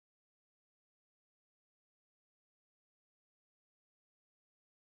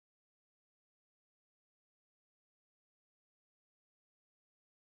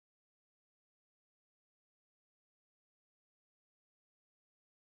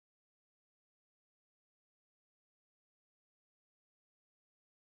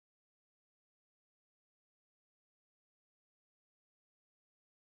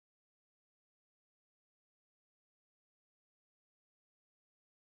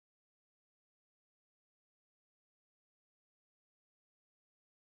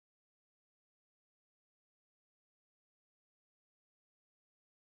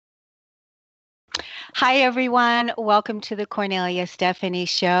Hi, everyone. Welcome to the Cornelia Stephanie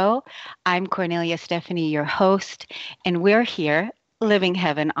Show. I'm Cornelia Stephanie, your host, and we're here living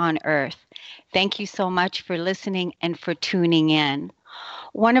heaven on earth. Thank you so much for listening and for tuning in.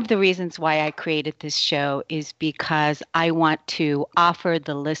 One of the reasons why I created this show is because I want to offer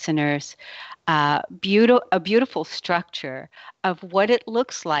the listeners a beautiful structure of what it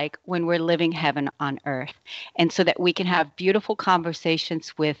looks like when we're living heaven on earth, and so that we can have beautiful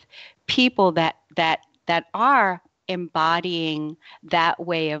conversations with people that are embodying that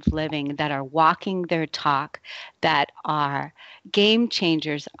way of living, that are walking their talk, that are game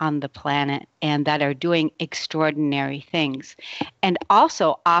changers on the planet, and that are doing extraordinary things, and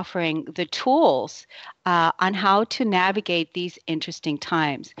also offering the tools on how to navigate these interesting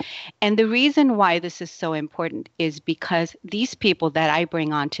times. And the reason why this is so important is because these people that I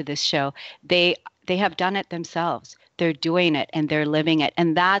bring onto this show, they have done it themselves. They're doing it and they're living it.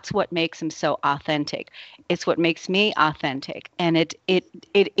 And that's what makes them so authentic. It's what makes me authentic. And it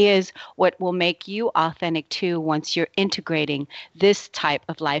is what will make you authentic too once you're integrating this type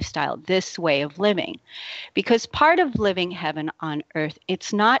of lifestyle, this way of living. Because part of living heaven on earth,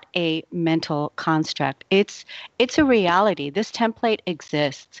 it's not a mental construct. It's a reality. This template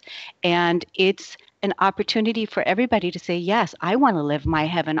exists, and it's an opportunity for everybody to say, yes, I want to live my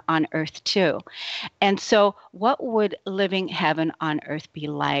heaven on earth too. And so, what would living heaven on earth be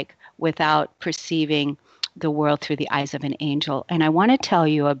like without perceiving the world through the eyes of an angel? And I want to tell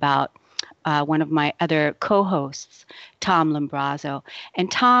you about one of my other co-hosts, Tom Lambrazo.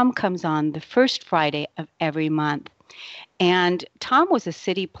 And Tom comes on the first Friday of every month. And Tom was a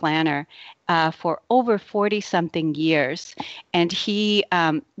city planner for over 40 something years. And he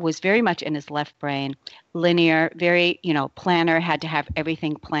was very much in his left brain, linear, very, planner, had to have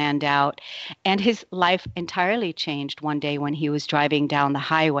everything planned out. And his life entirely changed one day when he was driving down the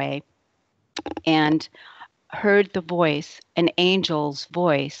highway and heard the voice, an angel's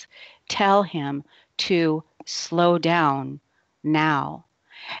voice, tell him to slow down now.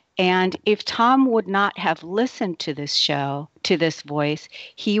 And if Tom would not have listened to this show, to this voice,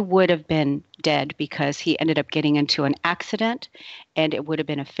 he would have been dead because he ended up getting into an accident, and it would have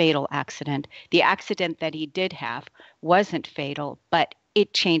been a fatal accident. The accident that he did have wasn't fatal, but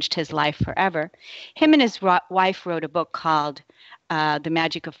it changed his life forever. Him and his wife wrote a book called The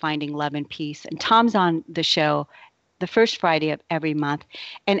Magic of Finding Love and Peace. And Tom's on the show the first Friday of every month.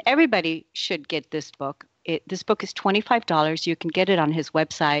 And everybody should get this book. This book is $25. You can get it on his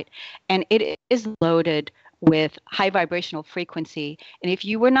website, and it is loaded with high vibrational frequency. And if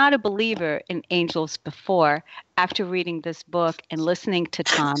you were not a believer in angels before, after reading this book and listening to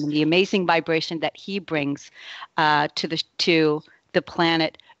Tom and the amazing vibration that he brings to the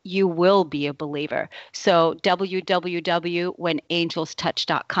planet, you will be a believer. So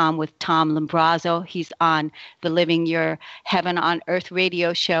www.whenangelstouch.com with Tom Lambrazo. He's on the Living Your Heaven on Earth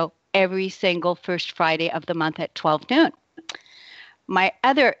radio show every single first Friday of the month at 12 noon. My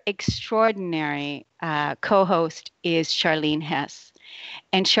other extraordinary co-host is Charlene Hess.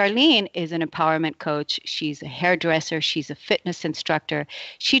 And Charlene is an empowerment coach. She's a hairdresser. She's a fitness instructor.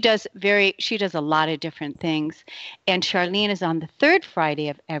 She does a lot of different things. And Charlene is on the third Friday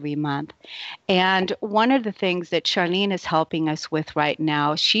of every month. And one of the things that Charlene is helping us with right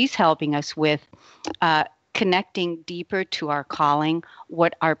now, she's helping us with connecting deeper to our calling,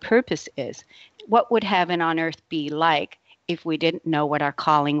 what our purpose is. What would heaven on earth be like if we didn't know what our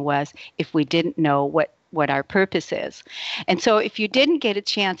calling was, if we didn't know what our purpose is? And so if you didn't get a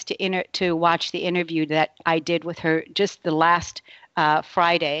chance to watch the interview that I did with her just the last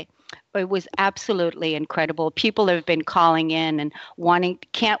Friday, it was absolutely incredible. People have been calling in and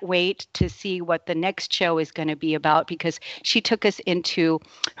can't wait to see what the next show is going to be about, because she took us into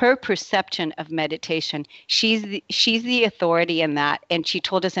her perception of meditation. She's the authority in that, and she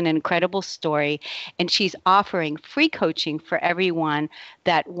told us an incredible story, and she's offering free coaching for everyone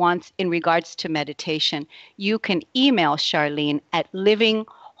that wants in regards to meditation. You can email Charlene at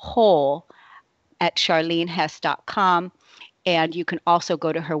livingwhole@charlenehess.com. And you can also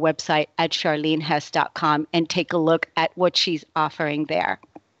go to her website at charlenehess.com and take a look at what she's offering there.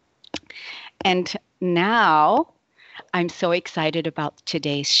 And now I'm so excited about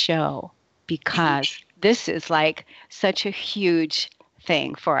today's show, because this is like such a huge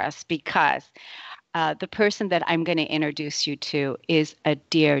thing for us, because the person that I'm going to introduce you to is a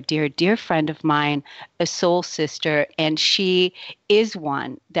dear, dear, dear friend of mine, a soul sister, and she is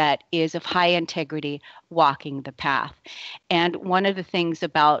one that is of high integrity, walking the path. And one of the things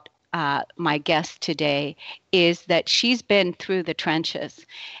about my guest today is that she's been through the trenches,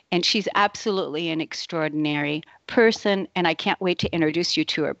 and she's absolutely an extraordinary person, and I can't wait to introduce you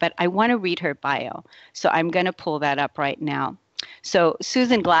to her. But I want to read her bio, so I'm going to pull that up right now. So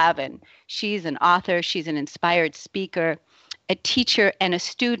Susan Glavin, she's an author, she's an inspired speaker, a teacher, and a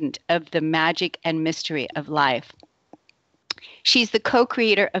student of the magic and mystery of life. She's the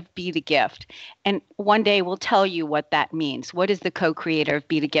co-creator of Be the Gift. And one day we'll tell you what that means. What is the co-creator of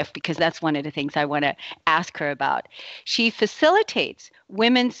Be the Gift? Because that's one of the things I want to ask her about. She facilitates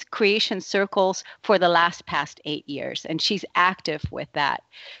women's creation circles for the past 8 years, and she's active with that.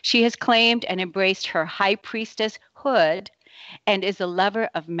 She has claimed and embraced her high priestess hood and is a lover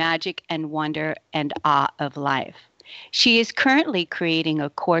of magic and wonder and awe of life. She is currently creating a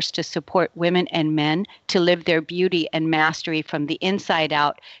course to support women and men to live their beauty and mastery from the inside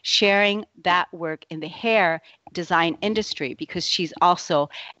out, sharing that work in the hair design industry, because she's also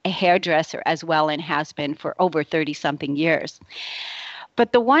a hairdresser as well and has been for over 30 something years.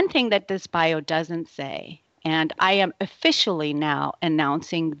 But the one thing that this bio doesn't say, and I am officially now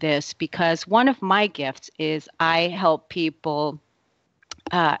announcing this because one of my gifts is I help people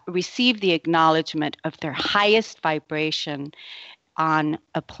receive the acknowledgement of their highest vibration on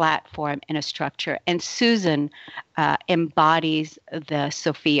a platform in a structure. And Susan embodies the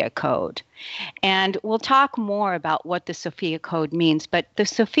Sophia Code. And we'll talk more about what the Sophia Code means, but the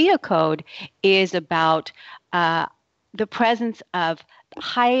Sophia Code is about the presence of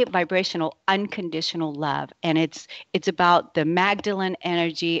high vibrational unconditional love, and it's about the Magdalene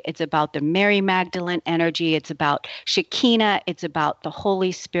energy, it's about the Mary Magdalene energy, it's about Shekinah, it's about the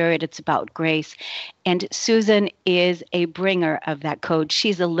Holy Spirit, it's about grace. And Susan is a bringer of that code.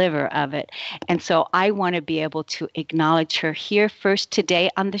 She's a liver of it. And so I want to be able to acknowledge her here first today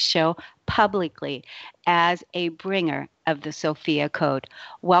on the show publicly as a bringer of the Sophia Code.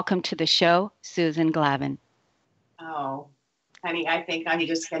 Welcome to the show, Susan Glavin. Oh, honey, I think I'm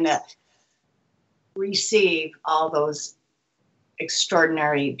just going to receive all those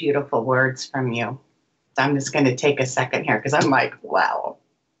extraordinary, beautiful words from you. So I'm just going to take a second here because I'm like, wow.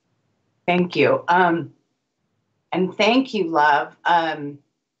 Thank you. And thank you, love. I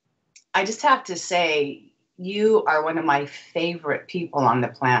just have to say, you are one of my favorite people on the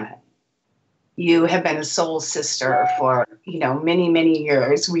planet. You have been a soul sister for, many, many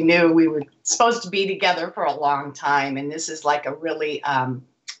years. We knew we were supposed to be together for a long time. And this is like a really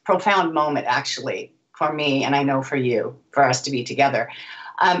profound moment, actually, for me. And I know for you, for us to be together.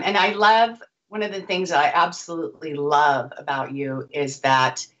 And I love, one of the things that I absolutely love about you is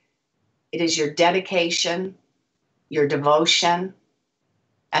that it is your dedication, your devotion,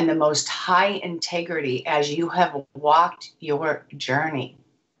 and the most high integrity as you have walked your journey.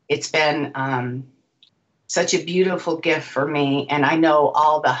 It's been such a beautiful gift for me. And I know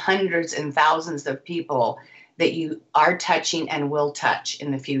all the hundreds and thousands of people that you are touching and will touch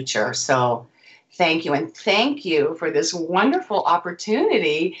in the future. So thank you. And thank you for this wonderful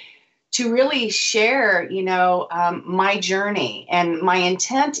opportunity to really share, my journey. And my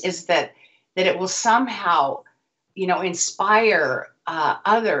intent is that it will somehow, inspire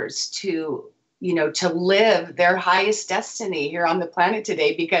others to live their highest destiny here on the planet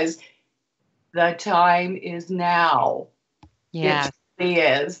today, because the time is now. Yeah. It really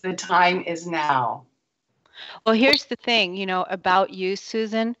is. The time is now. Well, here's the thing, about you,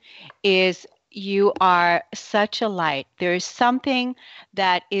 Susan, is you are such a light. There is something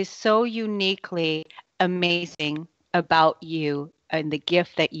that is so uniquely amazing about you and the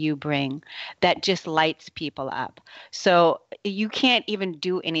gift that you bring that just lights people up. So you can't even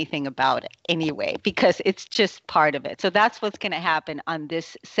do anything about it anyway, because it's just part of it. So that's what's going to happen on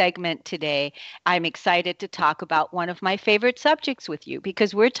this segment today. I'm excited to talk about one of my favorite subjects with you,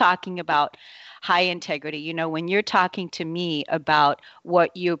 because we're talking about high integrity. When you're talking to me about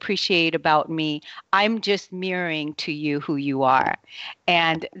what you appreciate about me, I'm just mirroring to you who you are,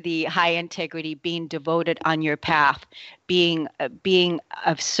 and the high integrity, being devoted on your path, being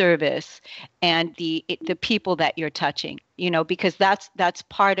of service, and the people that you're touching, because that's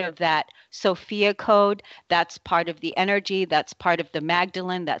part of that Sophia Code, that's part of the energy, that's part of the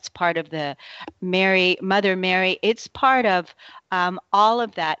Magdalene, that's part of the Mother Mary. It's part of all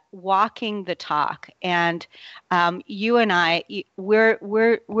of that, walking the talk. And you and I, we're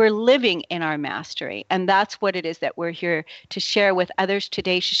living in our mastery, and that's what it is that we're here to share with others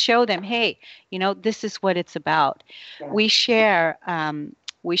today, to show them, hey, this is what it's about. Yeah. We share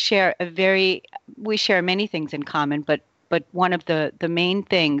many things in common, but but one of the main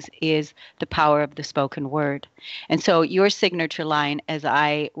things is the power of the spoken word. And so your signature line, as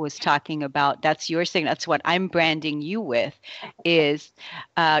I was talking about, that's your signature. That's what I'm branding you with, is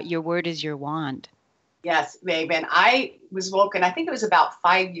your word is your wand. Yes, babe. And I was woken, I think it was about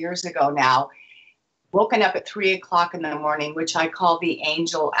 5 years ago now, woken up at 3 o'clock in the morning, which I call the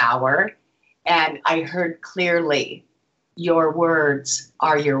angel hour. And I heard clearly, your words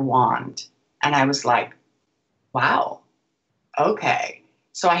are your wand. And I was like, wow, okay.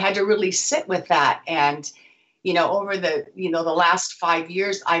 So I had to really sit with that. And, over the last 5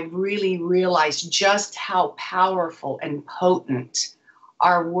 years, I really realized just how powerful and potent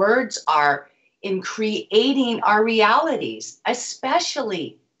our words are in creating our realities,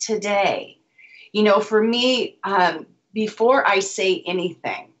 especially today. For me, before I say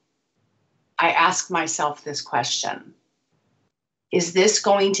anything, I ask myself this question: is this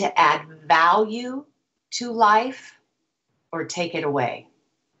going to add value to life or take it away?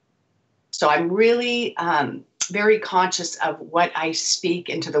 So I'm really very conscious of what I speak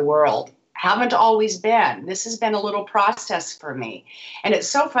into the world. Haven't always been. This has been a little process for me. And it's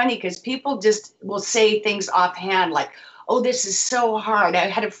so funny because people just will say things offhand like, oh, this is so hard. I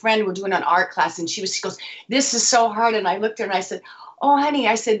had a friend, we're doing an art class, and she goes, this is so hard. And I looked at her and I said, oh, honey,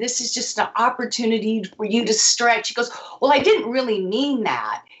 I said, this is just an opportunity for you to stretch. She goes, well, I didn't really mean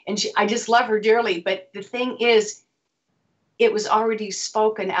that. And I just love her dearly. But the thing is, it was already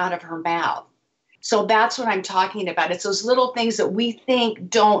spoken out of her mouth. So that's what I'm talking about. It's those little things that we think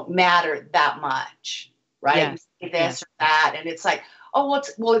don't matter that much, right? Yes. We say this or that, and it's like, oh,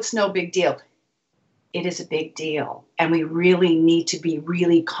 it's no big deal. It is a big deal, and we really need to be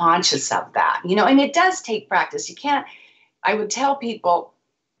really conscious of that, and it does take practice. I would tell people,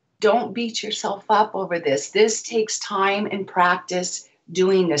 don't beat yourself up over this. This takes time and practice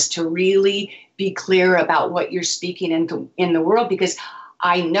doing this to really be clear about what you're speaking in the world, because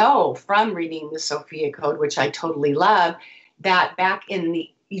I know from reading the Sophia Code, which I totally love, that back in the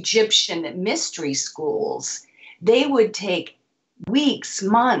Egyptian mystery schools, they would take weeks,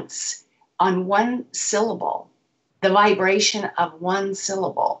 months on one syllable, the vibration of one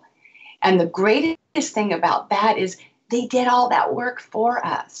syllable. And the greatest thing about that is they did all that work for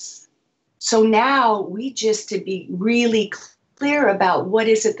us. So now we just to be really clear about what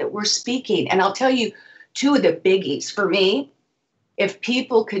is it that we're speaking. And I'll tell you two of the biggies for me. If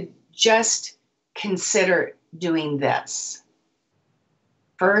people could just consider doing this.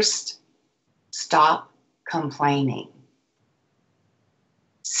 First, stop complaining.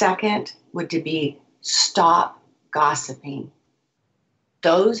 Second would to be stop gossiping.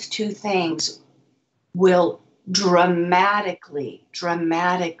 Those two things will dramatically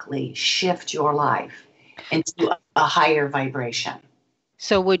shift your life into a higher vibration.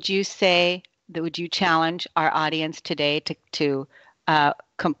 So would you challenge our audience today to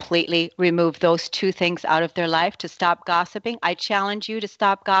completely remove those two things out of their life, to stop gossiping? I challenge you to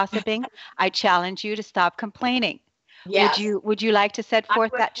stop gossiping. I challenge you to stop complaining. Yes. Would you like to set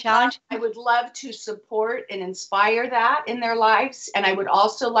forth that challenge? I would love to support and inspire that in their lives. And I would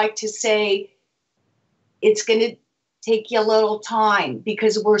also like to say it's going to take you a little time,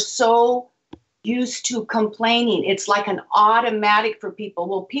 because we're so used to complaining. It's like an automatic for people.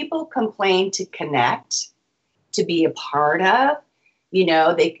 Well, people complain to connect, to be a part of,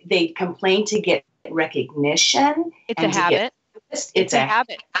 they complain to get recognition. It's a habit. It's a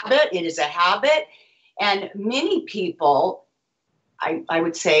habit. It is a habit. And many people, I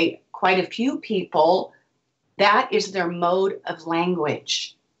would say quite a few people, that is their mode of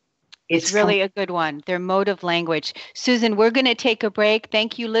language. It's really a good one, their mode of language. Susan, we're going to take a break.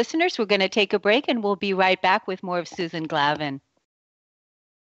 Thank you, listeners. We're going to take a break, and we'll be right back with more of Susan Glavin.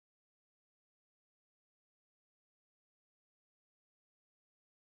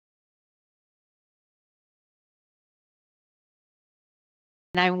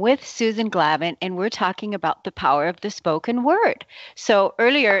 And I'm with Susan Glavin, and we're talking about the power of the spoken word. So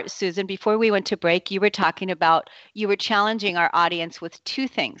earlier, Susan, before we went to break, you were challenging our audience with two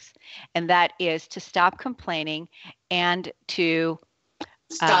things, and that is to stop complaining and to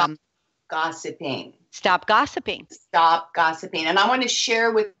stop gossiping. Stop gossiping. Stop gossiping. And I want to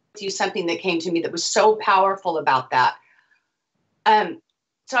share with you something that came to me that was so powerful about that.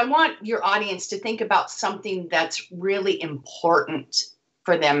 So I want your audience to think about something that's really important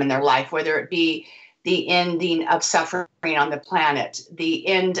for them in their life, whether it be the ending of suffering on the planet, the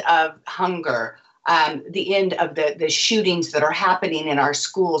end of hunger, the end of the shootings that are happening in our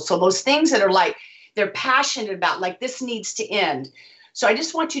schools. So those things that are like, they're passionate about, like, this needs to end. So I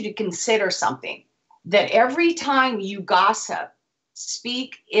just want you to consider something, that every time you gossip,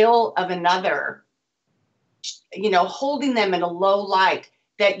 speak ill of another, holding them in a low light,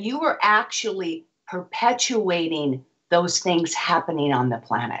 that you are actually perpetuating those things happening on the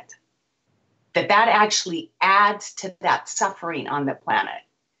planet. That actually adds to that suffering on the planet.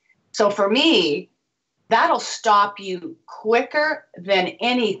 So for me, that'll stop you quicker than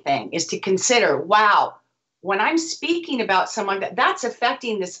anything, is to consider, wow, when I'm speaking about someone that's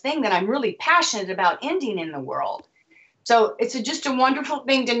affecting this thing that I'm really passionate about ending in the world. So it's just a wonderful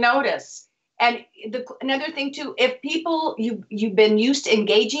thing to notice. And another thing too, if people, you've been used to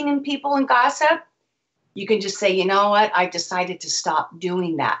engaging in people and gossip, you can just say, you know what, I decided to stop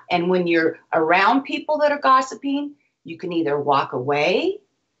doing that. And when you're around people that are gossiping, you can either walk away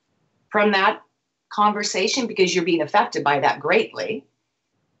from that conversation because you're being affected by that greatly,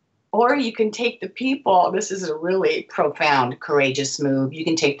 or you can take the people, this is a really profound, courageous move. You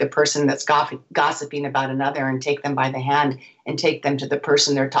can take the person that's gossiping about another and take them by the hand and take them to the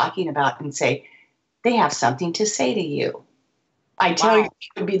person they're talking about and say, they have something to say to you. I tell you,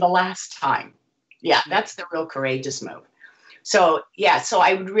 it would be the last time. Yeah, that's the real courageous move. So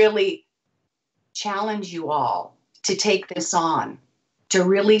I would really challenge you all to take this on, to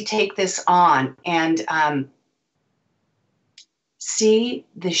really take this on and see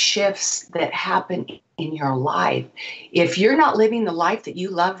the shifts that happen in your life. If you're not living the life that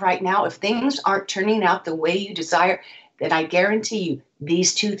you love right now, if things aren't turning out the way you desire, then I guarantee you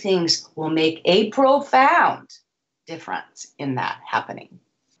these two things will make a profound difference in that happening.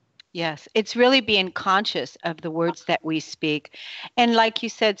 Yes, it's really being conscious of the words that we speak. And like you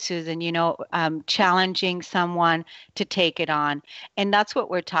said, Susan, challenging someone to take it on. And that's what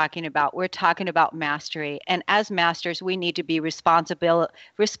we're talking about. We're talking about mastery. And as masters, we need to be responsible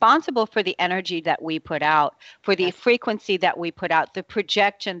for the energy that we put out, for the frequency that we put out, the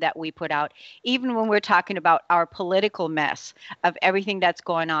projection that we put out. Even when we're talking about our political mess of everything that's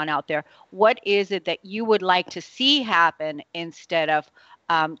going on out there, what is it that you would like to see happen instead of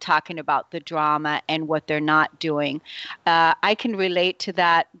talking about the drama and what they're not doing? I can relate to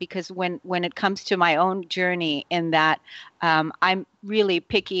that because when it comes to my own journey in that, I'm really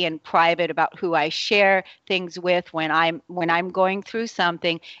picky and private about who I share things with when I'm going through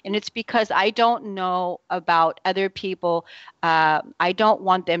something, and it's because I don't know about other people. I don't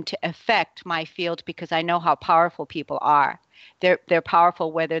want them to affect my field because I know how powerful people are. They're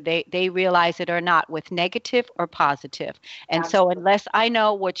powerful whether they realize it or not, with negative or positive. And so unless I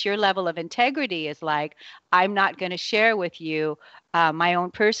know what your level of integrity is like, I'm not going to share with you my own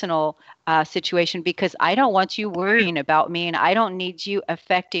personal situation, because I don't want you worrying about me, and I don't need you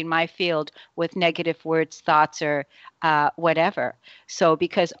affecting my field with negative words, thoughts, or whatever. So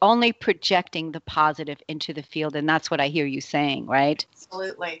because only projecting the positive into the field, and that's what I hear you saying, right?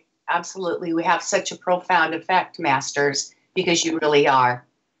 Absolutely. Absolutely. We have such a profound effect, masters, because you really are.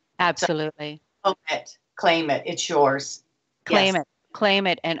 Absolutely. So, claim it. It's yours. Claim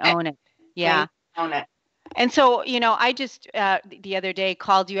it and own it. Yeah. Own it. And so, I just the other day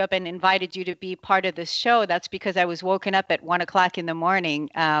called you up and invited you to be part of this show. That's because I was woken up at 1:00 in the morning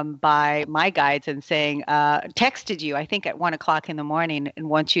by my guides and saying, texted you, I think at 1:00 in the morning, and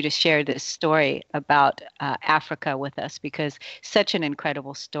want you to share this story about Africa with us, because such an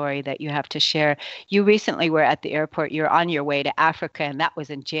incredible story that you have to share. You recently were at the airport. You're on your way to Africa, and that was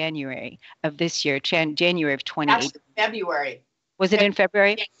in January of this year, January of 2018. Actually, February. Was it in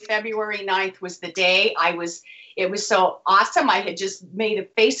February? February 9th was the day. It was so awesome. I had just made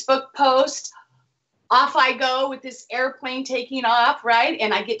a Facebook post. Off I go with this airplane taking off, right?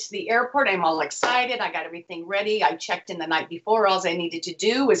 And I get to the airport. I'm all excited. I got everything ready. I checked in the night before. All I needed to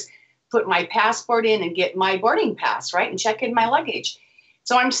do was put my passport in and get my boarding pass, right? And check in my luggage.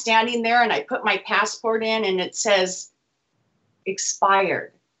 So I'm standing there and I put my passport in and it says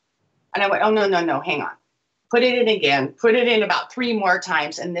expired. And I went, oh, no, hang on. Put it in again, put it in about 3 more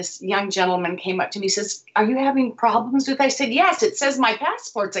times. And this young gentleman came up to me, says, are you having problems with it? I said, yes, it says my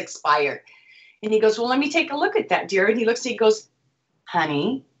passport's expired. And he goes, well, let me take a look at that, dear. And he looks at me, he goes,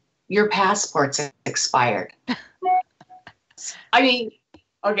 honey, your passport's expired. I mean,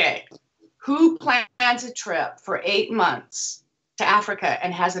 okay, who plans a trip for 8 months to Africa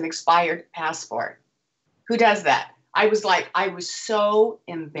and has an expired passport? Who does that? I was so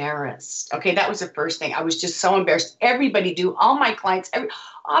embarrassed. Okay, that was the first thing. I was just so embarrassed. Everybody do, all my clients,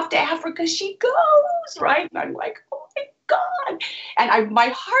 off to Africa she goes, right? And I'm like, oh my God. And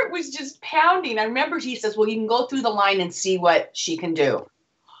my heart was just pounding. I remember he says, well, you can go through the line and see what she can do.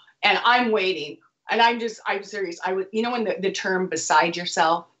 And I'm waiting. And I'm serious. When the term beside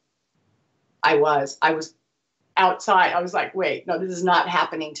yourself, I was outside. I was like, wait, no, this is not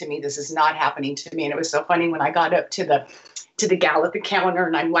happening to me. This is not happening to me. And it was so funny when I got up to to the gal at the counter,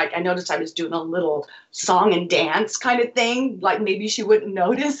 and I'm like, I noticed I was doing a little song and dance kind of thing. Like maybe she wouldn't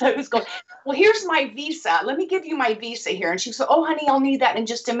notice. I was going, well, here's my visa. Let me give you my visa here. And she said, oh, honey, I'll need that in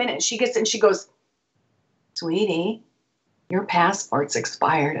just a minute. And she gets it and she goes, sweetie, your passport's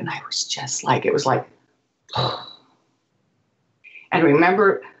expired. And I was just like, it was like, and I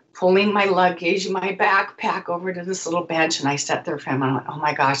remember pulling my luggage, my backpack over to this little bench, and I sat there for him. And I went, oh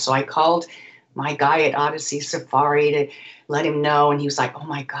my gosh. So I called my guy at Odyssey Safari to let him know. And he was like, oh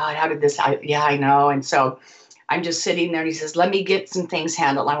my God, how did this? Yeah, I know. And so I'm just sitting there and he says, let me get some things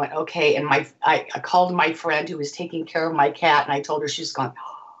handled. I went, okay. And I called my friend who was taking care of my cat. And I told her, she's gone,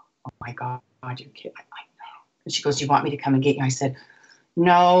 oh my God, you kid. I know. And she goes, do you want me to come and get you? I said,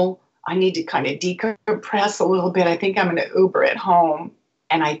 no, I need to kind of decompress a little bit. I think I'm going to Uber at home.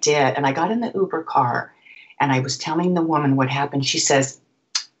 And I did. And I got in the Uber car and I was telling the woman what happened. She says,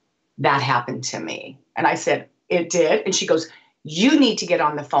 that happened to me. And I said, it did. And she goes, you need to get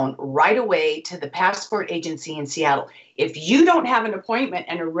on the phone right away to the passport agency in Seattle. If you don't have an appointment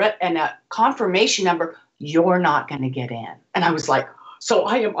and a confirmation number, you're not going to get in. And I was like, so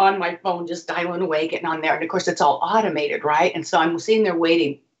I am on my phone just dialing away, getting on there. And of course, it's all automated, right? And so I'm sitting there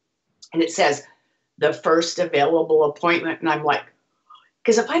waiting. And it says the first available appointment. And I'm like,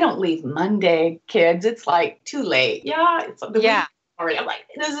 because if I don't leave Monday, kids, it's like too late. Yeah, it's the week already. I'm like,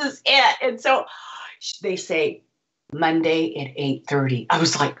 this is it. And so they say Monday at 8:30. I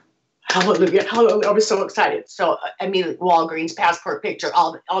was like, hallelujah, hallelujah. I was so excited. So I mean, Walgreens, passport picture,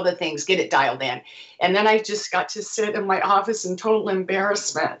 all the things, get it dialed in. And then I just got to sit in my office in total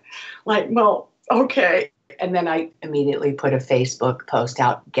embarrassment. Like, well, okay. And then I immediately put a Facebook post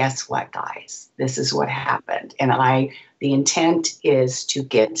out. Guess what, guys? This is what happened. And the intent is to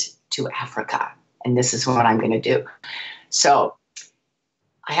get to Africa. And this is what I'm going to do. So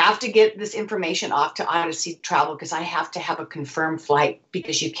I have to get this information off to Odyssey Travel because I have to have a confirmed flight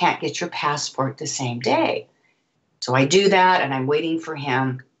because you can't get your passport the same day. So I do that and I'm waiting for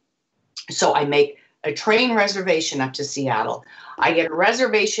him. So I make a train reservation up to Seattle. I get a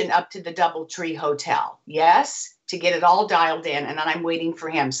reservation up to the DoubleTree Hotel. Yes, to get it all dialed in. And then I'm waiting for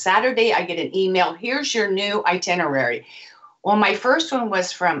him. Saturday, I get an email. Here's your new itinerary. Well, my first one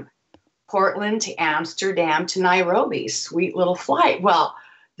was from Portland to Amsterdam to Nairobi. Sweet little flight. Well,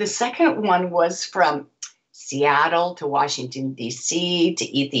 the second one was from Seattle to Washington, D.C.,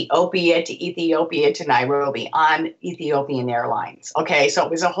 to Ethiopia to Nairobi on Ethiopian Airlines. Okay, so it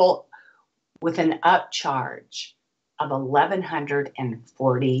was a whole, with an upcharge of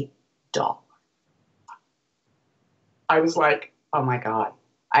 $1,140. I was like, oh my God.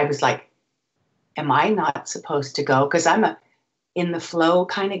 I was like, am I not supposed to go? Because I'm a in the flow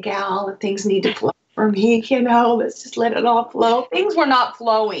kind of gal. Things need to flow for me, let's just let it all flow. Things were not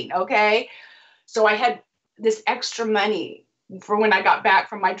flowing, okay? So I had this extra money for when I got back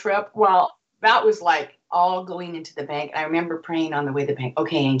from my trip. Well, that was like all going into the bank. I remember praying on the way to the bank,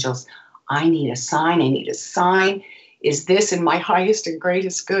 okay, angels, I need a sign. Is this in my highest and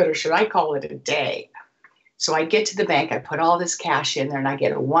greatest good, or should I call it a day? So I get to the bank, I put all this cash in there, and I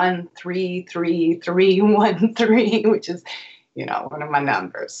get a 13313, which is, one of my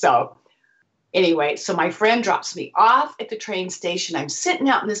numbers. So anyway, so my friend drops me off at the train station. I'm sitting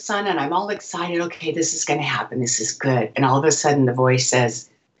out in the sun, and I'm all excited. Okay, this is going to happen. This is good. And all of a sudden, the voice says,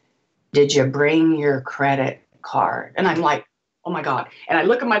 did you bring your credit card? And I'm like, oh my God. And I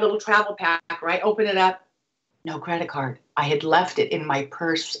look at my little travel pack, right? Open it up. No credit card. I had left it in my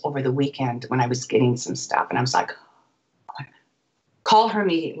purse over the weekend when I was getting some stuff. And I was like, call her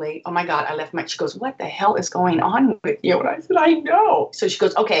immediately. Oh my God, I left she goes, what the hell is going on with you? And I said, I know. So she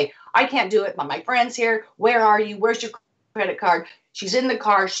goes, okay, I can't do it, but my friend's here. Where are you? Where's your credit card? She's in the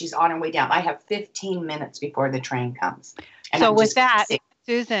car. She's on her way down. I have 15 minutes before the train comes. And so with that,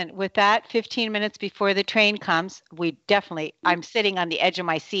 Susan, with that 15 minutes before the train comes, I'm sitting on the edge of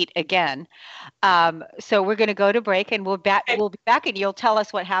my seat again. So we're going to go to break and we'll be back and you'll tell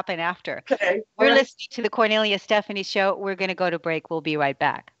us what happened after. Okay. We're listening to the Kornelia Stephanie Show. We're going to go to break. We'll be right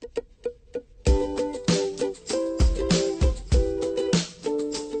back.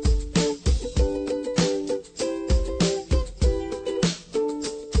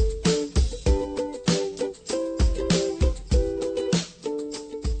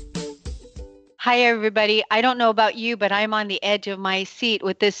 Hi, everybody. I don't know about you, but I'm on the edge of my seat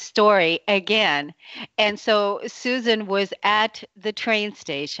with this story again. And so Susan was at the train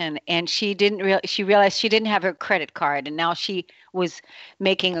station and she realized she didn't have her credit card. And now she was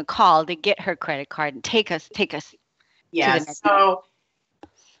making a call to get her credit card and take us Yes. to the next.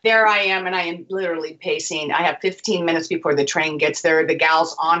 there I am, and I am literally pacing. I have 15 minutes before the train gets there. The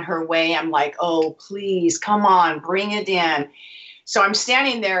gal's on her way. I'm like, oh, please, come on, bring it in. So I'm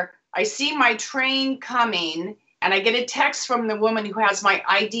standing there. I see my train coming, and I get a text from the woman who has my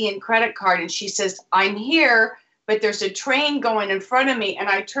ID and credit card, and she says, I'm here, but there's a train going in front of me. And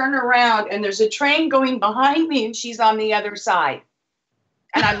I turn around, and there's a train going behind me, and she's on the other side.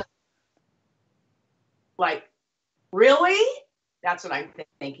 And I'm like, really? That's what I'm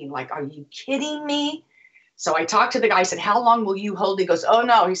thinking. Like, are you kidding me? So I talked to the guy. I said, how long will you hold? He goes, oh,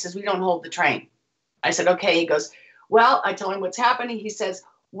 no. He says, we don't hold the train. I said, okay. He goes, well, I tell him what's happening. He says,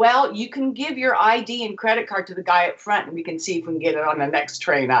 well, you can give your ID and credit card to the guy up front, and we can see if we can get it on the next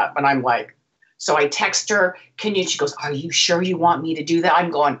train up. And I'm like, so I text her, can you? She goes, are you sure you want me to do that?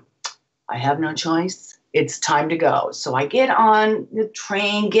 I'm going, I have no choice. It's time to go. So I get on the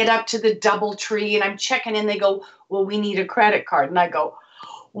train, get up to the DoubleTree, and I'm checking in. They go, well, we need a credit card. And I go,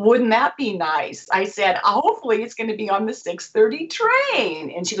 wouldn't that be nice? I said, hopefully it's going to be on the 6:30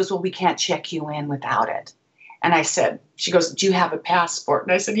 train. And she goes, well, we can't check you in without it. And I said, she goes, do you have a passport?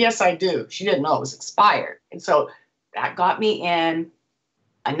 And I said, yes, I do. She didn't know it was expired. And so that got me in.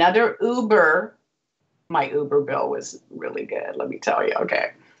 Another Uber. My Uber bill was really good, let me tell you.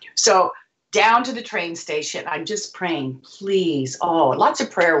 Okay. So down to the train station, I'm just praying, please. Oh, lots of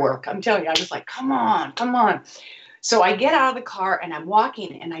prayer work. I'm telling you, I was like, come on, come on. So I get out of the car and I'm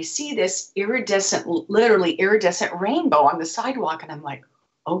walking and I see this iridescent, literally iridescent rainbow on the sidewalk. And I'm like,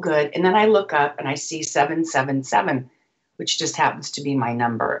 oh, good. And then I look up and I see 777, which just happens to be my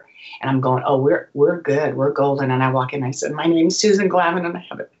number. And I'm going, oh, we're good. We're golden. And I walk in and I said, my name's Susan Glavin and I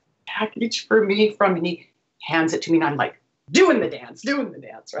have a package for me from, and he hands it to me and I'm like, doing the dance,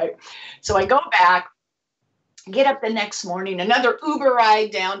 right? So I go back, get up the next morning, another Uber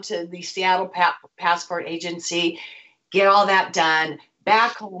ride down to the Seattle Passport Agency, get all that done,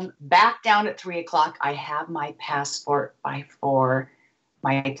 back home, back down at 3:00. I have my passport by 4.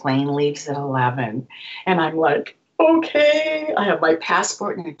 My plane leaves at 11. And I'm like, okay, I have my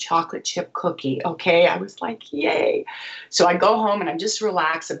passport and a chocolate chip cookie. Okay. I was like, yay. So I go home and I'm just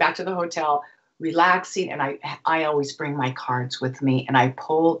relaxed. I'm back to the hotel, relaxing. And I always bring my cards with me. And I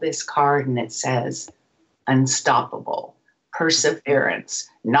pull this card and it says, unstoppable, perseverance,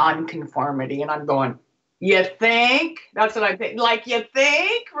 nonconformity. And I'm going, you think? That's what I think. Like, you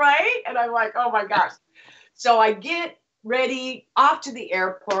think, right? And I'm like, oh my gosh. So I get ready, off to the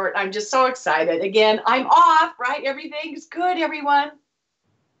airport. I'm just so excited. Again, I'm off, right? Everything's good, everyone.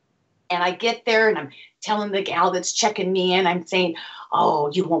 And I get there and I'm telling the gal that's checking me in, I'm saying,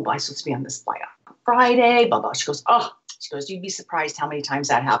 oh, you won't buy, supposed to be on this flight on Friday, blah, blah. She goes, you'd be surprised how many times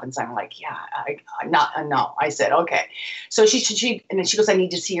that happens. I'm like, yeah, I'm not, no. I said, okay. So and then she goes, I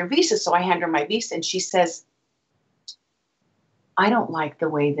need to see your visa. So I hand her my visa and she says, I don't like the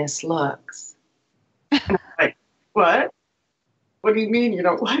way this looks. And I'm like, what? What do you mean you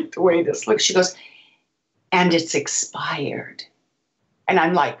don't like the way this looks? She goes, and it's expired. And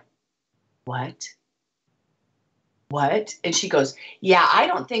I'm like, what? And she goes, yeah, I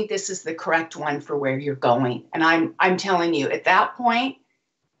don't think this is the correct one for where you're going. And I'm telling you, at that point,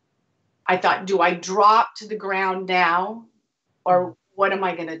 I thought, do I drop to the ground now? Or what am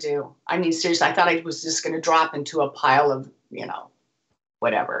I going to do? I mean, seriously, I thought I was just going to drop into a pile of,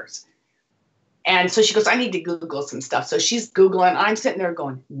 whatever. And so she goes, I need to Google some stuff. So she's Googling. I'm sitting there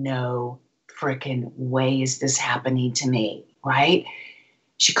going, no freaking way is this happening to me, right?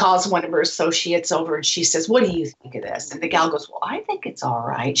 She calls one of her associates over and she says, what do you think of this? And the gal goes, well, I think it's all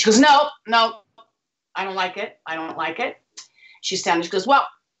right. She goes, no, I don't like it. She's standing, she goes, well,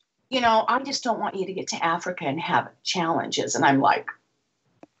 I just don't want you to get to Africa and have challenges. And I'm like,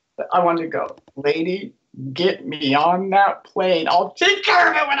 I want to go, lady, get me on that plane. I'll take care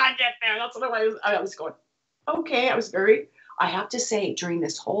of it when I get there. That's what I was going, okay. I have to say, during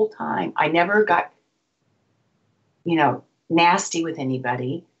this whole time, I never got, nasty with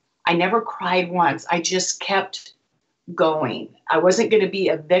anybody. I never cried once. I just kept going. I wasn't going to be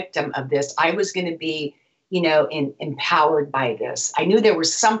a victim of this. I was going to be, empowered by this. I knew there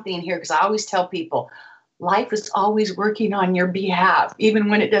was something here because I always tell people, life is always working on your behalf, even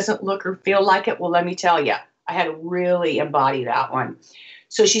when it doesn't look or feel like it. Well, let me tell you, I had to really embody that one.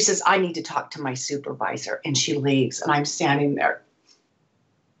 So she says, I need to talk to my supervisor. And she leaves and I'm standing there.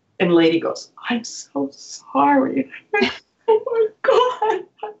 And lady goes, I'm so sorry. Oh my God,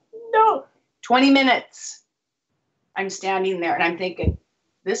 no. 20 minutes. I'm standing there and I'm thinking,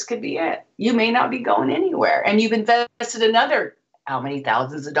 this could be it. You may not be going anywhere. And you've invested another, how many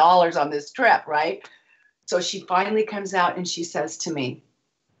thousands of dollars on this trip, right? So she finally comes out and she says to me,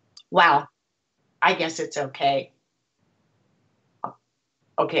 wow, I guess it's okay.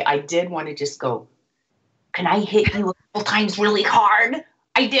 Okay, I did want to just go, can I hit you a couple times really hard?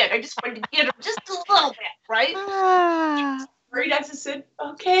 I did. I just wanted to get him just a little bit, right? Ah. Right. I just said,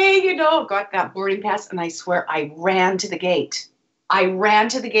 okay, got that boarding pass. And I swear I ran to the gate. I ran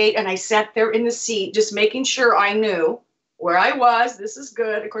to the gate and I sat there in the seat, just making sure I knew where I was. This is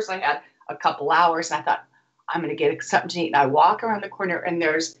good. Of course, I had a couple hours and I thought, I'm going to get something to eat. And I walk around the corner and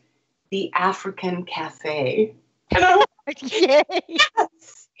there's the African Cafe. And I went, Yay.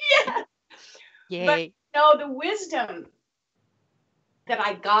 yes, yes. But Yay. the wisdom that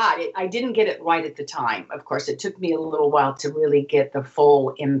I got, I didn't get it right at the time. Of course, it took me a little while to really get the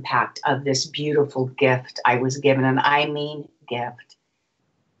full impact of this beautiful gift I was given. And I mean, gift.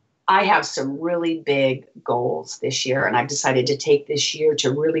 I have some really big goals this year, and I've decided to take this year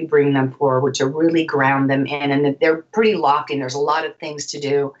to really bring them forward, to really ground them in. And they're pretty lofty. There's a lot of things to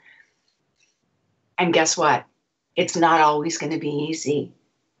do. And guess what? It's not always going to be easy.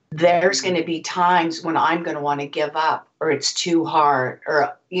 There's going to be times when I'm going to want to give up, or it's too hard,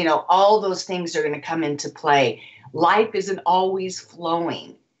 or, all those things are going to come into play. Life isn't always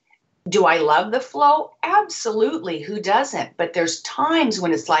flowing. Do I love the flow? Absolutely. Who doesn't? But there's times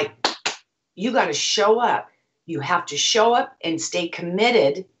when it's like, you got to show up. You have to show up and stay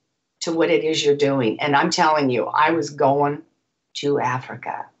committed to what it is you're doing. And I'm telling you, I was going to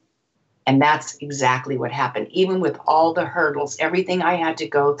Africa. And that's exactly what happened. Even with all the hurdles, everything I had to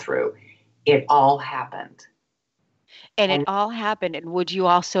go through, it all happened. And it And all happened. And would you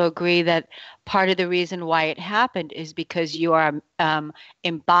also agree that part of the reason why it happened is because you are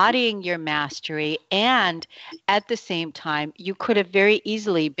embodying your mastery, and at the same time, you could have very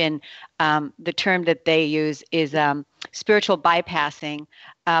easily been, the term that they use is spiritual bypassing.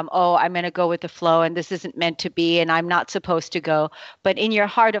 Oh, I'm going to go with the flow, and this isn't meant to be, and I'm not supposed to go. But in your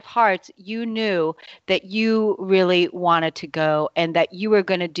heart of hearts, you knew that you really wanted to go and that you were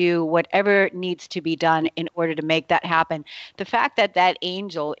going to do whatever needs to be done in order to make that happen. The fact that that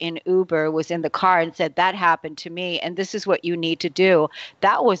angel in Uber was in the car and said, that happened to me, and this is what you need to do,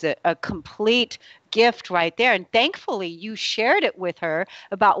 that was a complete gift right there. And thankfully, you shared it with her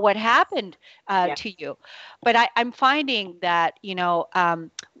about what happened yeah, to you. But I'm finding that,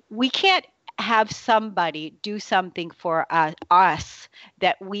 we can't have somebody do something for us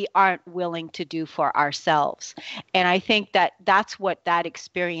that we aren't willing to do for ourselves. And I think that that's what that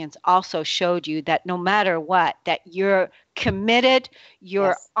experience also showed you, that no matter what, that you're committed,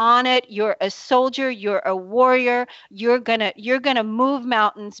 you're yes, on it, you're a soldier, you're a warrior, you're going to move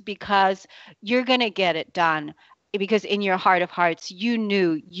mountains because you're going to get it done. Because in your heart of hearts, you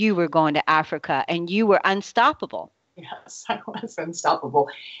knew you were going to Africa and you were unstoppable. yes, I was unstoppable.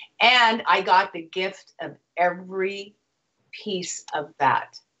 And I got the gift of every piece of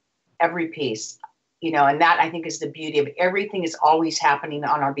that, every piece. And that I think is the beauty of everything is always happening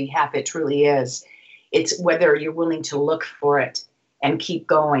on our behalf. It truly is. It's whether you're willing to look for it and keep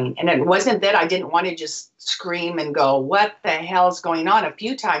going. And it wasn't that I didn't want to just scream and go, what the hell's going on? A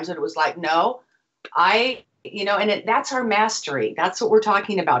few times it was like, no, that's our mastery. That's what we're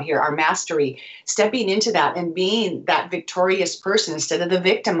talking about here, our mastery, stepping into that and being that victorious person instead of the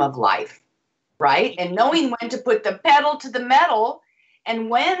victim of life, right? And knowing when to put the pedal to the metal and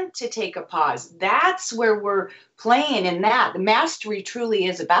when to take a pause. That's where we're playing in that. The mastery truly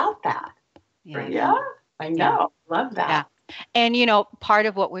is about that. Yeah. Yeah, I Yeah. know. Love that. Yeah. And, part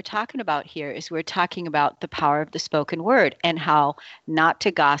of what we're talking about here is we're talking about the power of the spoken word and how not to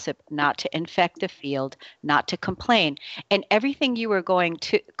gossip, not to infect the field, not to complain. And everything you were going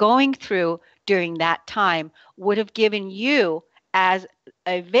through during that time would have given you, as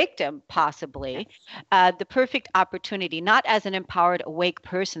a victim, possibly, the perfect opportunity, not as an empowered, awake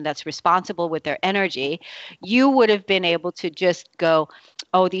person that's responsible with their energy. You would have been able to just go,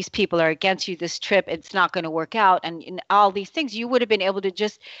 oh, these people are against you, this trip, it's not going to work out, and all these things. You would have been able to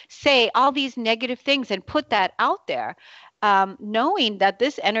just say all these negative things and put that out there, knowing that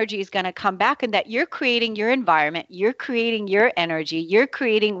this energy is going to come back and that you're creating your environment, you're creating your energy, you're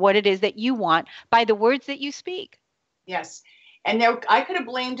creating what it is that you want by the words that you speak. Yes. And I could have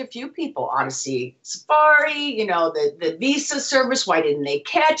blamed a few people, honestly. Safari, the visa service. Why didn't they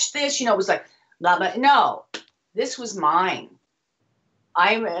catch this? It was like, blah, blah. No, this was mine.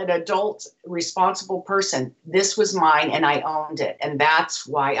 I'm an adult, responsible person. This was mine, and I owned it. And that's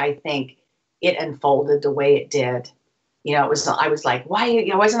why I think it unfolded the way it did. I was like, why?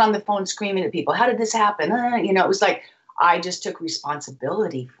 I wasn't on the phone screaming at people. How did this happen? It was like, I just took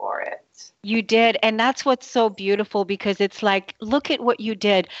responsibility for it. You did. And that's what's so beautiful because it's like, look at what you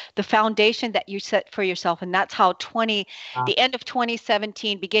did, the foundation that you set for yourself. And that's how the end of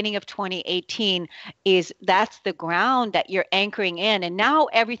 2017, beginning of 2018 that's the ground that you're anchoring in. And now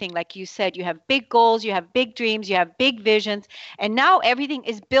everything, like you said, you have big goals, you have big dreams, you have big visions. And now everything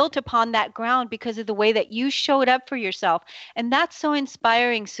is built upon that ground because of the way that you showed up for yourself. And that's so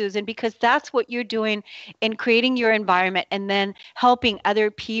inspiring, Susan, because that's what you're doing in creating your environment and then helping other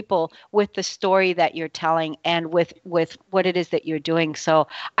people with the story that you're telling and with what it is that you're doing. So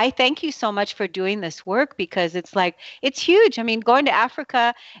I thank you so much for doing this work because it's like it's huge. I mean, going to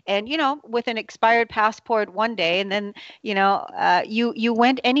Africa and with an expired passport one day, and then you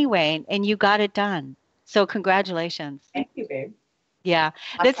went anyway and you got it done. So congratulations. Thank you, babe. Yeah.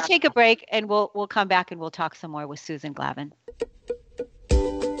 Let's take a break and we'll come back and we'll talk some more with Susan Glavin.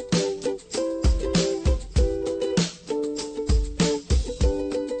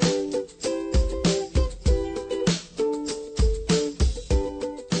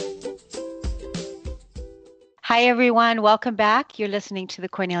 Hi, everyone. Welcome back. You're listening to the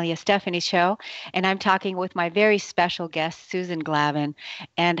Kornelia Stephanie Show, and I'm talking with my very special guest, Susan Glavin,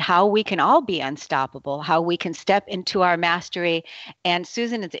 and how we can all be unstoppable, how we can step into our mastery. And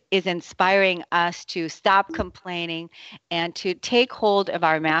Susan is inspiring us to stop complaining and to take hold of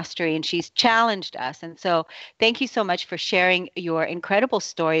our mastery, and she's challenged us. And so thank you so much for sharing your incredible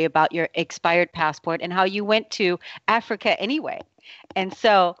story about your expired passport and how you went to Africa anyway. And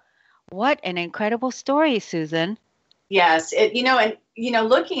so what an incredible story, Susan. Yes,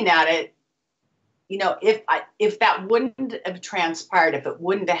 looking at it, if that wouldn't have transpired, if it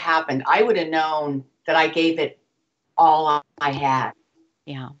wouldn't have happened, I would have known that I gave it all I had.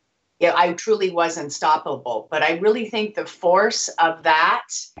 Yeah. Yeah, I truly was unstoppable. But I really think the force of that,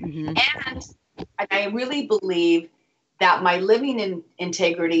 and I really believe that my living in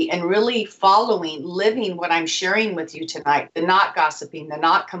integrity and really living what I'm sharing with you tonight, the not gossiping, the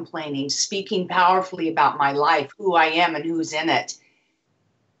not complaining, speaking powerfully about my life, who I am and who's in it,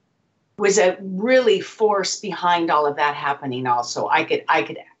 was a really force behind all of that happening also. I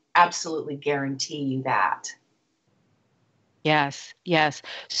could absolutely guarantee you that. Yes, yes.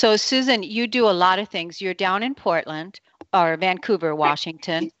 So Susan, you do a lot of things. You're down in Portland or Vancouver,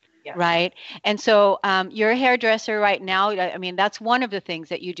 Washington. Yes. Right. And so you're a hairdresser right now. I mean, that's one of the things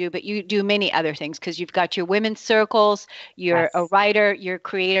that you do, but you do many other things because you've got your women's circles, you're a writer, you're a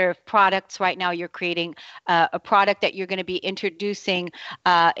creator of products. Right now, you're creating a product that you're going to be introducing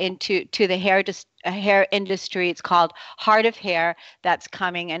into the hair industry. It's called Heart of Hair that's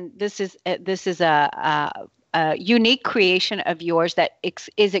coming. And this is a unique creation of yours that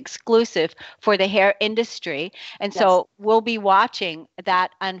is exclusive for the hair industry. And so we'll be watching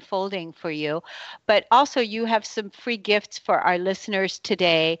that unfolding for you. But also, you have some free gifts for our listeners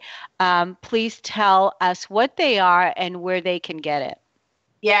today. Please tell us what they are and where they can get it.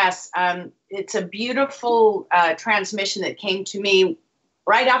 Yes, it's a beautiful transmission that came to me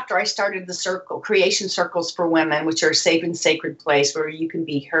right after I started the creation circles for women, which are a safe and sacred place where you can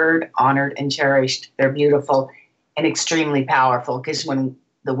be heard, honored, and cherished. They're beautiful and extremely powerful because when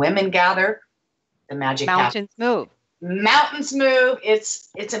the women gather, the magic happens. Move. Mountains move.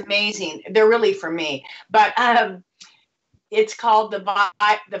 It's amazing. They're really for me. But it's called the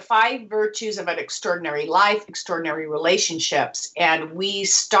 5 virtues of an extraordinary life, extraordinary relationships. And we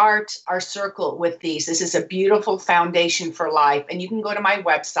start our circle with these. This is a beautiful foundation for life. And you can go to my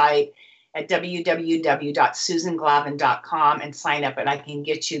website at www.susanglavin.com and sign up, and I can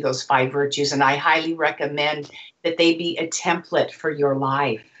get you those 5 virtues. And I highly recommend that they be a template for your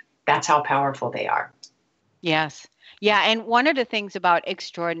life. That's how powerful they are. Yes. Yeah, and one of the things about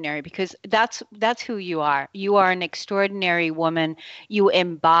extraordinary, because that's who you are. You are an extraordinary woman. You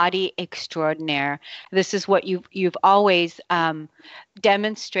embody extraordinaire. This is what you've always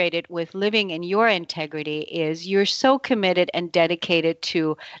demonstrated with living in your integrity is you're so committed and dedicated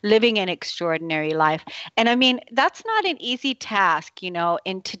to living an extraordinary life. And I mean, that's not an easy task,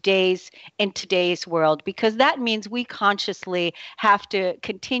 in today's world, because that means we consciously have to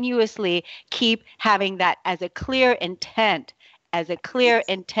continuously keep having that as a clear intent, as a clear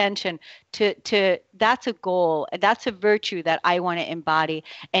intention to that's a goal, that's a virtue that I want to embody,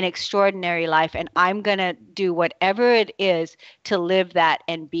 an extraordinary life, and I'm going to do whatever it is to live that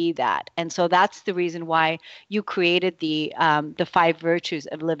and be that. And so that's the reason why you created the 5 virtues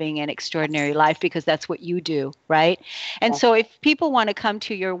of living an extraordinary life, because that's what you do, right? And so if people want to come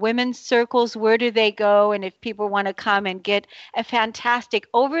to your women's circles, where do they go? And if people want to come and get a fantastic,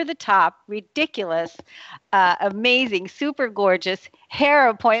 over the top, ridiculous, amazing, super gorgeous hair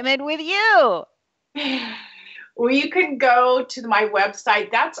appointment with you. Well, you can go to my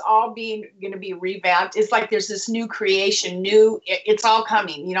website. That's all going to be revamped. It's like there's this new creation, it's all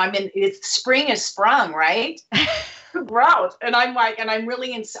coming. You know, it's spring is sprung, right? Growth. And I'm like, and I'm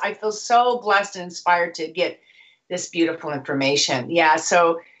really, I feel so blessed and inspired to get this beautiful information. Yeah.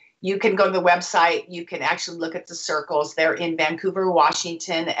 So you can go to the website. You can actually look at the circles. They're in Vancouver,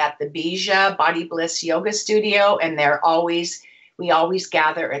 Washington at the Bija Body Bliss Yoga Studio. And we always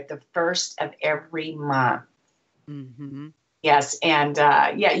gather at the first of every month. Mm-hmm. Yes. And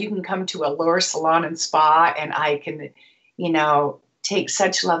yeah, you can come to Allure Salon and Spa, and I can, take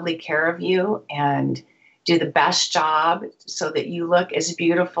such lovely care of you and do the best job so that you look as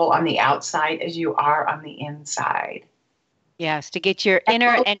beautiful on the outside as you are on the inside. Yes, to get your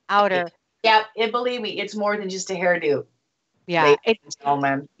inner and outer. Yeah, believe me, it's more than just a hairdo. Yeah, ladies and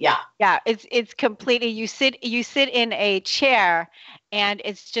gentlemen. Yeah. Yeah, it's completely, you sit in a chair, and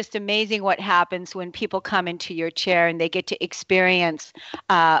it's just amazing what happens when people come into your chair and they get to experience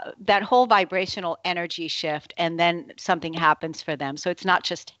that whole vibrational energy shift, and then something happens for them. So it's not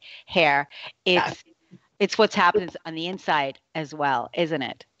just hair, it's what's happens on the inside as well, isn't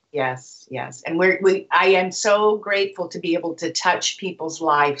it? Yes, yes. And I am so grateful to be able to touch people's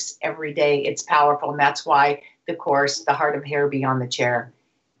lives every day. It's powerful. And that's why the course, The Heart of Hair Beyond the Chair,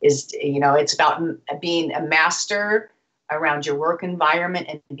 is, it's about being a master around your work environment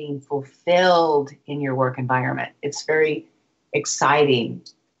and being fulfilled in your work environment. It's very exciting.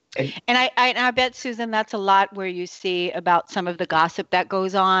 And I bet, Susan, that's a lot where you see about some of the gossip that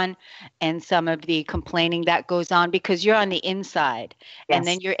goes on and some of the complaining that goes on, because you're on the inside. Yes. And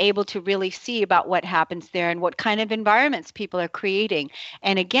then you're able to really see about what happens there and what kind of environments people are creating.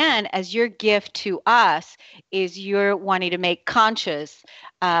 And again, as your gift to us is you're wanting to make conscious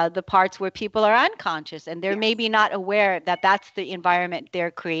the parts where people are unconscious, and they're maybe not aware that that's the environment they're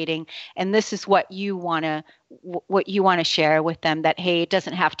creating. And this is what you want to share with them, that, hey, it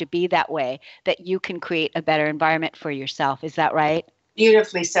doesn't have to be that way, that you can create a better environment for yourself. Is that right?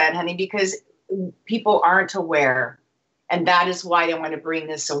 Beautifully said, honey, because people aren't aware. And that is why I want to bring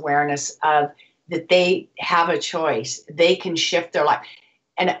this awareness of that they have a choice. They can shift their life.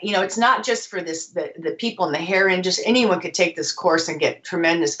 And, it's not just for the people in the hair industry. Anyone could take this course and get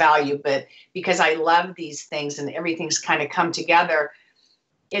tremendous value. But because I love these things and everything's kind of come together,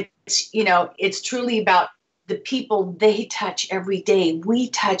 it's truly about the people they touch every day. We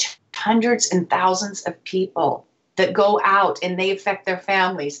touch hundreds and thousands of people that go out and they affect their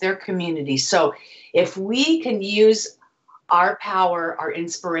families, their communities. So if we can use our power, our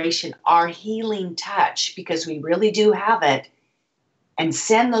inspiration, our healing touch, because we really do have it, and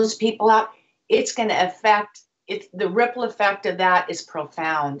send those people out, it's going to affect it. The ripple effect of that is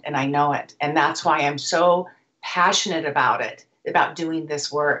profound, and I know it. And that's why I'm so passionate about it, about doing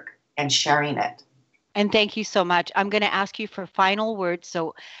this work and sharing it. And thank you so much. I'm going to ask you for final words.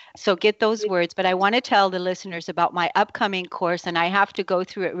 So get those words. But I want to tell the listeners about my upcoming course, and I have to go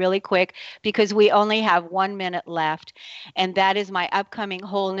through it really quick because we only have 1 minute left. And that is my upcoming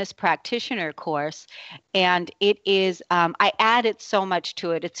Wholeness Practitioner course. And it is, I added so much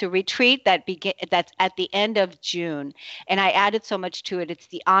to it. It's a retreat that's at the end of June. And I added so much to it. It's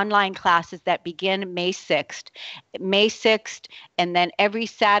the online classes that begin May 6th. May 6th, and then every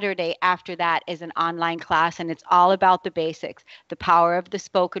Saturday after that is an online class, and it's all about the basics, the power of the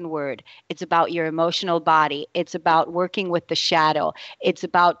spoken word. It's about your emotional body. It's about working with the shadow. It's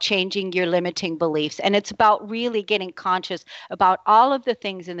about changing your limiting beliefs. And it's about really getting conscious about all of the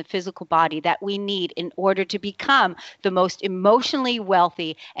things in the physical body that we need in order to become the most emotionally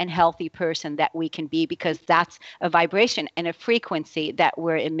wealthy and healthy person that we can be, because that's a vibration and a frequency that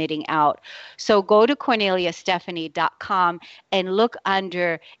we're emitting out. So go to KorneliaStephanie.com and look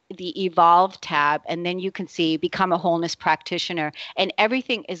under the Evolve tab, and then you can see Become a Wholeness Practitioner, and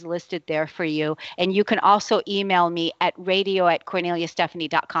everything is listed there for you. And you can also email me at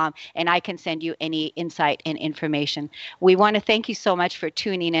radio@KorneliaStephanie.com, and I can send you any insight and information. We want to thank you so much for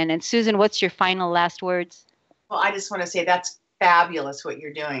tuning in. And Susan, what's your final last words? Well, I just want to say that's fabulous what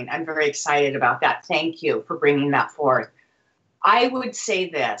you're doing. I'm very excited about that. Thank you for bringing that forth. I would say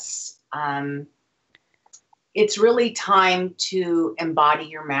this. It's really time to embody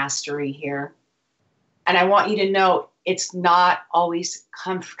your mastery here. And I want you to know it's not always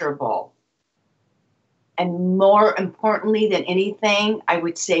comfortable. And more importantly than anything, I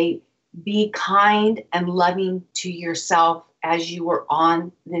would say be kind and loving to yourself as you are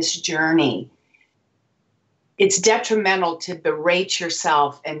on this journey. It's detrimental to berate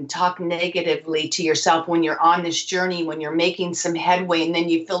yourself and talk negatively to yourself when you're on this journey, when you're making some headway, and then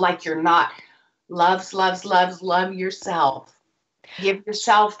you feel like you're not. Love yourself. Give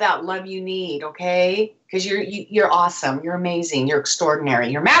yourself that love you need, okay? Because you're awesome. You're amazing. You're extraordinary.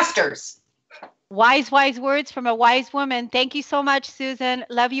 You're masters. Wise, wise words from a wise woman. Thank you so much, Susan.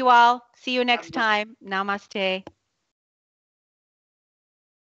 Love you all. See you next time. Namaste.